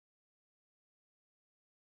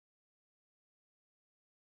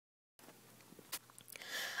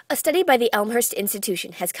A study by the Elmhurst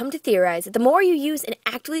Institution has come to theorize that the more you use and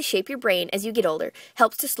actively shape your brain as you get older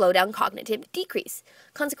helps to slow down cognitive decrease.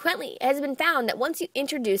 Consequently, it has been found that once you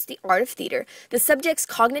introduce the art of theater, the subject's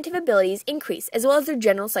cognitive abilities increase as well as their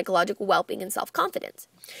general psychological well-being and self-confidence.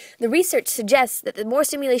 The research suggests that the more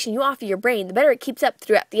stimulation you offer your brain, the better it keeps up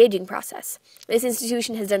throughout the aging process. This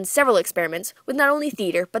institution has done several experiments with not only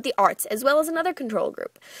theater but the arts as well as another control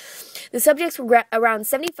group. The subjects were around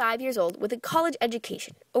 75 years old with a college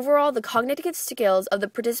education. Overall, the cognitive skills of the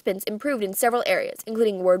participants improved in several areas,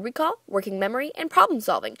 including word recall, working memory, and problem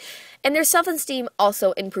solving, and their self-esteem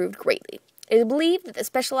also improved greatly. It is believed that the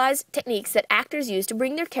specialized techniques that actors use to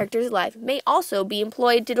bring their characters alive may also be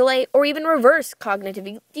employed to delay or even reverse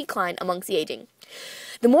cognitive decline amongst the aging.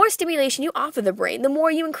 The more stimulation you offer the brain, the more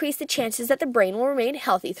you increase the chances that the brain will remain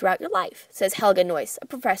healthy throughout your life, says Helga Neuss, a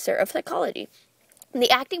professor of psychology. The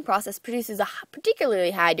acting process produces a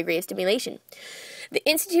particularly high degree of stimulation. The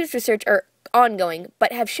Institute's research are ongoing,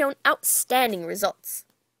 but have shown outstanding results.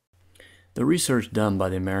 The research done by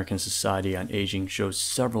the American Society on Aging shows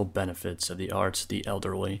several benefits of the arts to the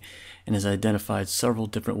elderly and has identified several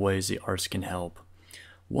different ways the arts can help.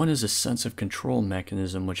 One is a sense of control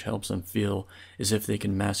mechanism which helps them feel as if they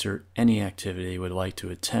can master any activity they would like to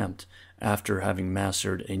attempt after having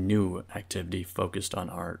mastered a new activity focused on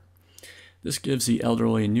art. This gives the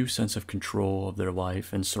elderly a new sense of control of their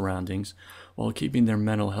life and surroundings while keeping their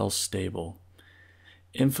mental health stable.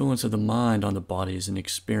 Influence of the mind on the body is an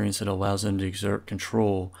experience that allows them to exert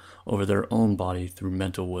control over their own body through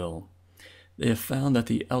mental will. They have found that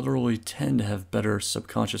the elderly tend to have better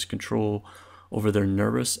subconscious control over their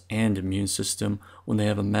nervous and immune system when they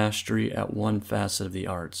have a mastery at one facet of the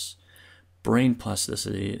arts. Brain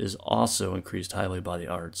plasticity is also increased highly by the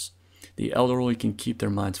arts. The elderly can keep their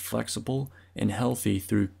minds flexible and healthy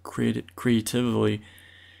through creatively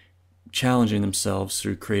challenging themselves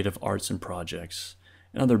through creative arts and projects.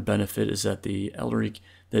 Another benefit is that the elderly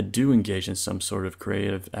that do engage in some sort of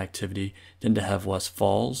creative activity tend to have less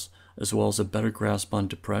falls, as well as a better grasp on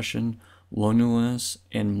depression, loneliness,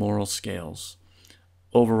 and moral scales.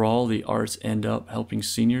 Overall, the arts end up helping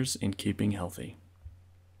seniors and keeping healthy.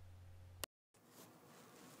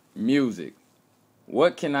 Music.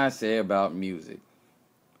 What can I say about music?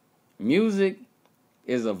 Music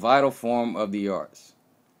is a vital form of the arts.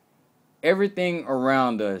 Everything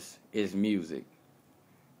around us is music.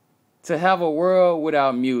 To have a world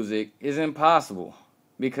without music is impossible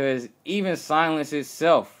because even silence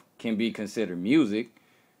itself can be considered music.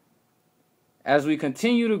 As we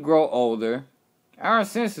continue to grow older, our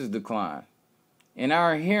senses decline, and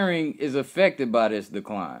our hearing is affected by this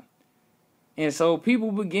decline. And so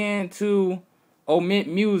people began to omit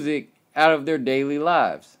music out of their daily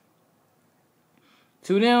lives.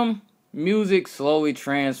 To them, music slowly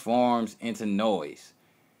transforms into noise.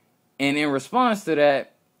 And in response to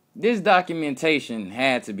that, this documentation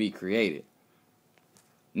had to be created.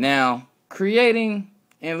 Now, creating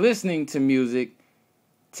and listening to music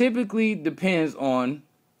typically depends on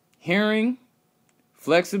hearing,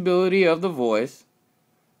 flexibility of the voice,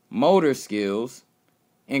 motor skills,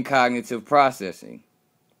 and cognitive processing.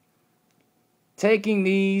 Taking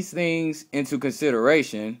these things into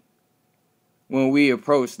consideration when we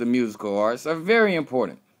approach the musical arts are very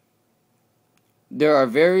important. There are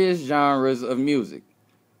various genres of music: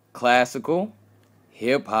 classical,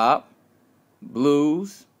 hip-hop,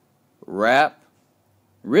 blues, rap,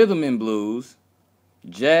 rhythm and blues,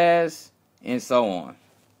 jazz, and so on.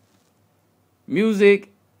 Music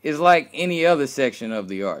is like any other section of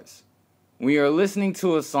the arts. When you are listening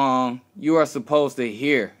to a song, you are supposed to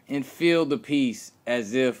hear and feel the piece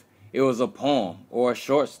as if it was a poem or a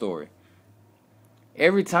short story.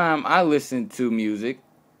 Every time I listen to music,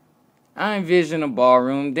 I envision a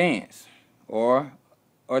ballroom dance or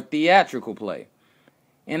theatrical play.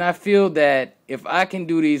 And I feel that if I can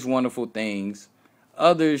do these wonderful things,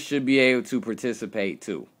 others should be able to participate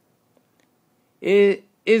too. It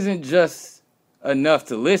isn't just enough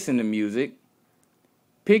to listen to music.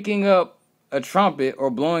 Picking up a trumpet or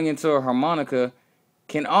blowing into a harmonica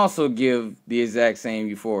can also give the exact same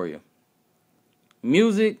euphoria.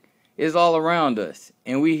 Music is all around us,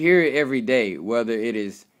 and we hear it every day, whether it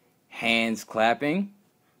is hands clapping,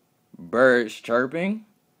 birds chirping,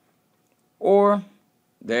 or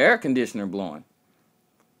the air conditioner blowing.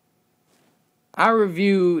 I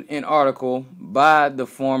reviewed an article by the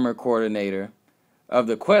former coordinator of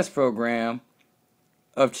the Quest program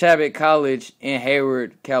of Chabot College in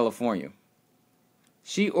Hayward, California.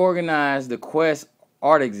 She organized the Quest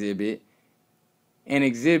art exhibit, an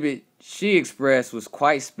exhibit she expressed was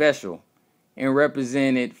quite special and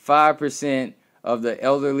represented 5% of the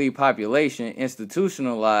elderly population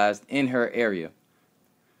institutionalized in her area.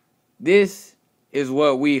 This is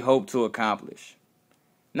what we hope to accomplish,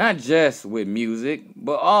 not just with music,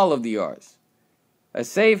 but all of the arts. A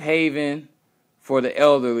safe haven for the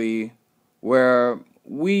elderly where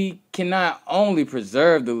we can not only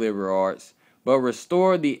preserve the liberal arts, but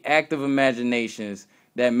restore the active imaginations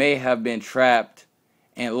that may have been trapped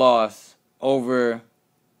and lost over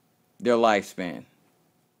their lifespan.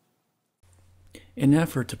 In an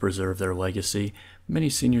effort to preserve their legacy, many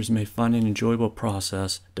seniors may find an enjoyable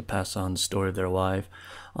process to pass on the story of their life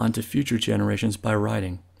onto future generations by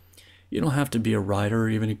writing. You don't have to be a writer or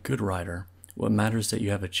even a good writer. What matters is that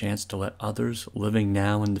you have a chance to let others living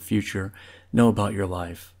now and the future know about your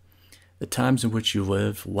life, the times in which you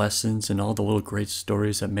live, lessons, and all the little great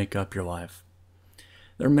stories that make up your life.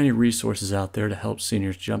 There are many resources out there to help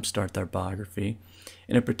seniors jumpstart their biography,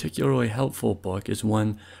 and a particularly helpful book is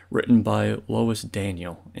one written by Lois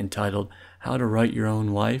Daniel entitled How to Write Your Own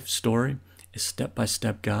Life Story, a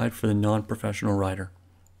step-by-step guide for the non-professional writer.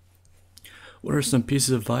 What are some pieces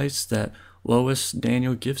of advice that Lois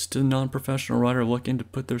Daniel gives to the non-professional writer looking to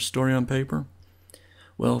put their story on paper?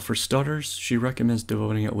 Well, for starters, she recommends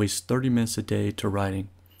devoting at least 30 minutes a day to writing.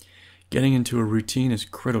 Getting into a routine is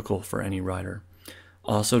critical for any writer.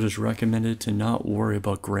 Also, it is recommended to not worry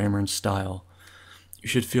about grammar and style. You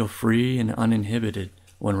should feel free and uninhibited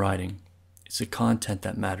when writing. It's the content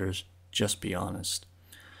that matters, just be honest.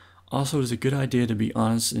 Also, it is a good idea to be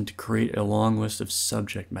honest and to create a long list of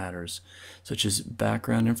subject matters, such as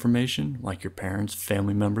background information, like your parents,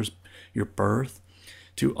 family members, your birth,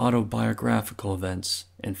 to autobiographical events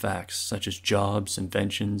and facts, such as jobs,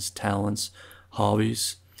 inventions, talents,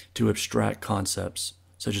 hobbies, to abstract concepts,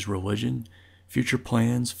 such as religion, future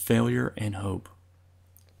plans, failure, and hope.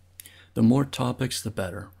 The more topics, the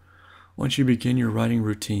better. Once you begin your writing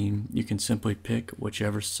routine, you can simply pick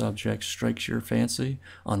whichever subject strikes your fancy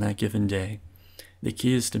on that given day. The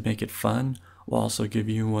key is to make it fun, while also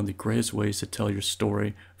giving you one of the greatest ways to tell your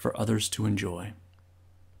story for others to enjoy.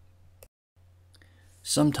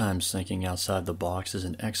 Sometimes thinking outside the box is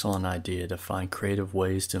an excellent idea to find creative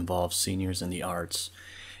ways to involve seniors in the arts.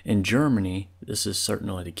 In Germany, this is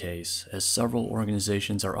certainly the case, as several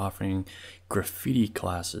organizations are offering graffiti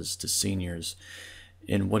classes to seniors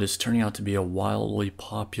in what is turning out to be a wildly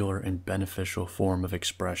popular and beneficial form of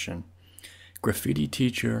expression. Graffiti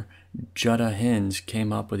teacher Jutta Hinz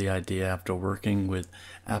came up with the idea after working with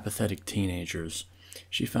apathetic teenagers.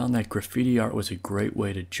 She found that graffiti art was a great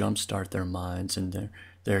way to jumpstart their minds and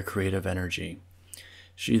their creative energy.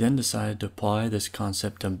 She then decided to apply this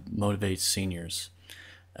concept to motivate seniors.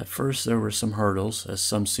 At first, there were some hurdles, as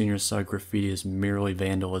some seniors saw graffiti as merely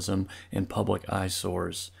vandalism and public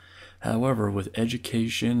eyesores. However, with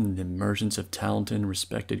education and the emergence of talented and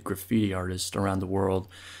respected graffiti artists around the world,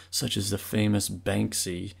 such as the famous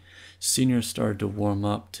Banksy, seniors started to warm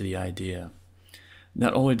up to the idea.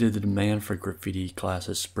 Not only did the demand for graffiti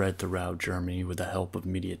classes spread throughout Germany with the help of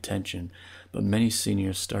media attention, but many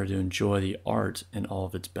seniors started to enjoy the art and all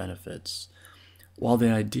of its benefits. While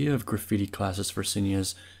the idea of graffiti classes for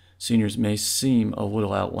seniors may seem a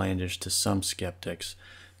little outlandish to some skeptics,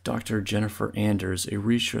 Dr. Jennifer Anders, a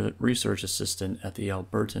research assistant at the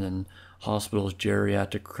Albertinen Hospital's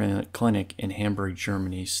geriatric clinic in Hamburg,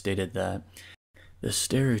 Germany, stated that the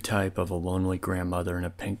stereotype of a lonely grandmother in a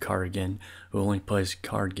pink cardigan who only plays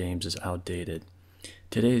card games is outdated.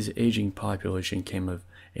 Today's aging population came of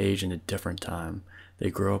age in a different time.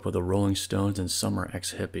 They grew up with the Rolling Stones and some are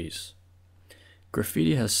ex-hippies.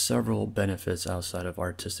 Graffiti has several benefits outside of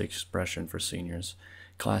artistic expression for seniors.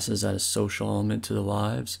 Classes add a social element to the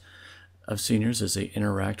lives of seniors as they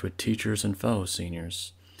interact with teachers and fellow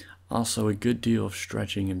seniors. Also, a good deal of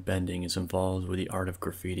stretching and bending is involved with the art of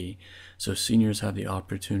graffiti, so seniors have the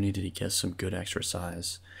opportunity to get some good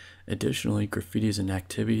exercise. Additionally, graffiti is an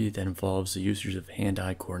activity that involves the usage of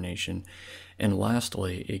hand-eye coordination. And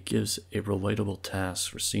lastly, it gives a relatable task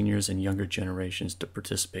for seniors and younger generations to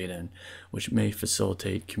participate in, which may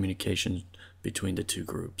facilitate communication between the two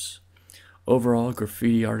groups. Overall,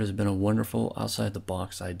 graffiti art has been a wonderful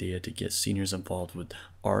outside-the-box idea to get seniors involved with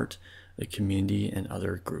art, the community, and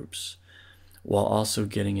other groups, while also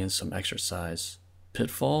getting in some exercise.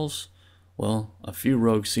 Pitfalls? Well, a few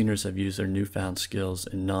rogue seniors have used their newfound skills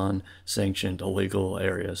in non-sanctioned illegal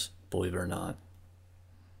areas, believe it or not.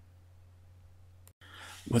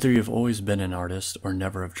 Whether you've always been an artist or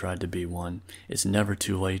never have tried to be one, it's never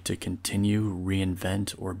too late to continue,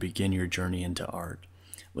 reinvent, or begin your journey into art.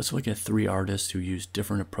 Let's look at 3 artists who used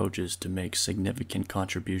different approaches to make significant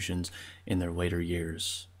contributions in their later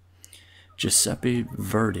years. Giuseppe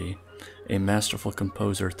Verdi a masterful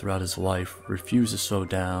composer throughout his life, refused to slow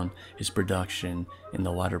down his production in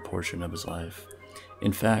the latter portion of his life.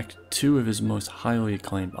 In fact, two of his most highly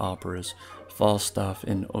acclaimed operas, Falstaff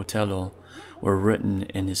and Otello, were written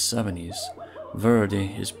in his 70s.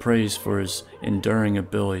 Verdi is praised for his enduring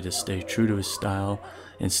ability to stay true to his style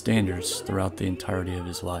and standards throughout the entirety of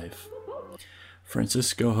his life.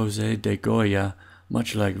 Francisco José de Goya,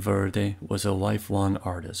 much like Verdi, was a lifelong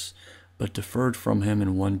artist, but differed from him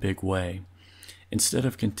in one big way. Instead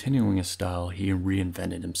of continuing a style, he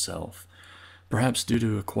reinvented himself. Perhaps due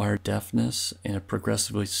to acquired deafness and a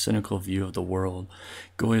progressively cynical view of the world,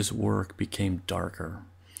 Goya's work became darker.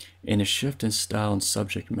 In a shift in style and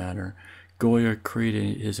subject matter, Goya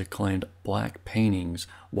created his acclaimed black paintings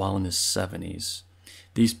while in his 70s.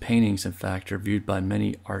 These paintings, in fact, are viewed by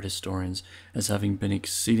many art historians as having been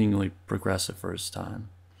exceedingly progressive for his time.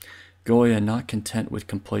 Goya, not content with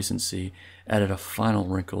complacency, added a final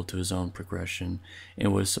wrinkle to his own progression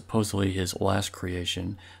in what is supposedly his last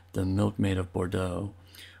creation, The Milkmaid of Bordeaux,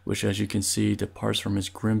 which, as you can see, departs from his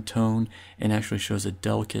grim tone and actually shows a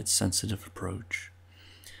delicate, sensitive approach.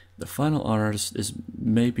 The final artist is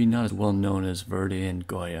maybe not as well known as Verdi and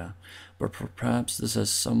Goya, but perhaps this has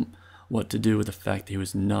somewhat to do with the fact that he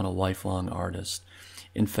was not a lifelong artist.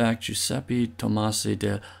 In fact, Giuseppe Tomasi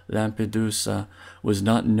de Lampedusa was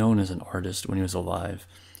not known as an artist when he was alive.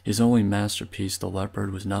 His only masterpiece, The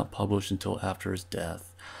Leopard, was not published until after his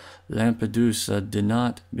death. Lampedusa did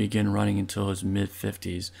not begin writing until his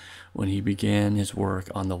mid-50s, when he began his work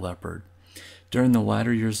on The Leopard. During the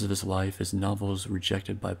latter years of his life, his novel was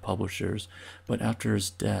rejected by publishers, but after his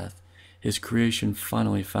death, his creation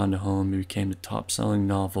finally found a home and became the top-selling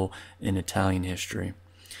novel in Italian history.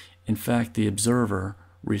 In fact, The Observer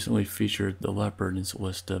recently featured The Leopard in its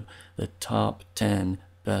list of the top 10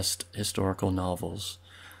 best historical novels.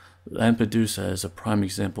 Lampedusa is a prime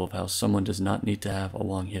example of how someone does not need to have a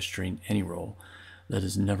long history in any role. That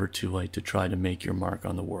is never too late to try to make your mark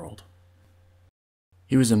on the world.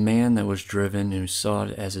 He was a man that was driven and who saw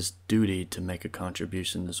it as his duty to make a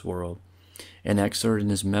contribution in this world. An excerpt in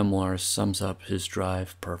his memoirs sums up his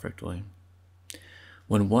drive perfectly.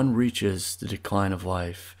 When one reaches the decline of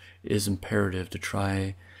life, it is imperative to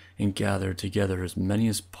try and gather together as many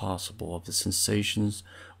as possible of the sensations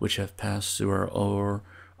which have passed through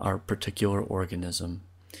our particular organism.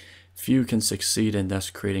 Few can succeed in thus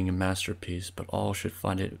creating a masterpiece, but all should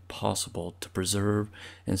find it possible to preserve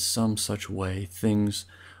in some such way things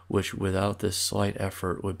which without this slight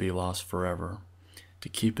effort would be lost forever. To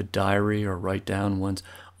keep a diary or write down one's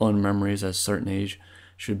own memories at a certain age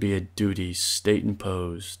should be a duty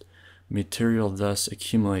state-imposed. Material thus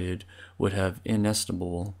accumulated would have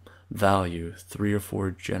inestimable value 3 or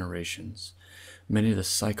 4 generations. Many of the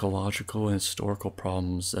psychological and historical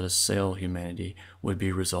problems that assail humanity would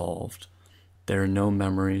be resolved. There are no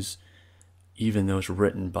memories, even those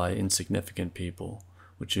written by insignificant people,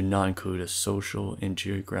 which do not include a social and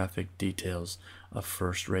geographic details of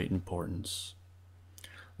first-rate importance.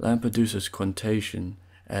 Lampedusa's quotation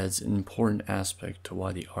adds an important aspect to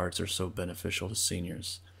why the arts are so beneficial to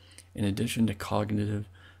seniors. In addition to cognitive,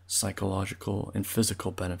 psychological, and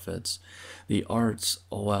physical benefits, the arts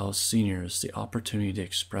allow seniors the opportunity to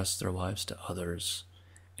express their lives to others,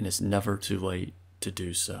 and it's never too late to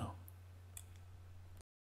do so.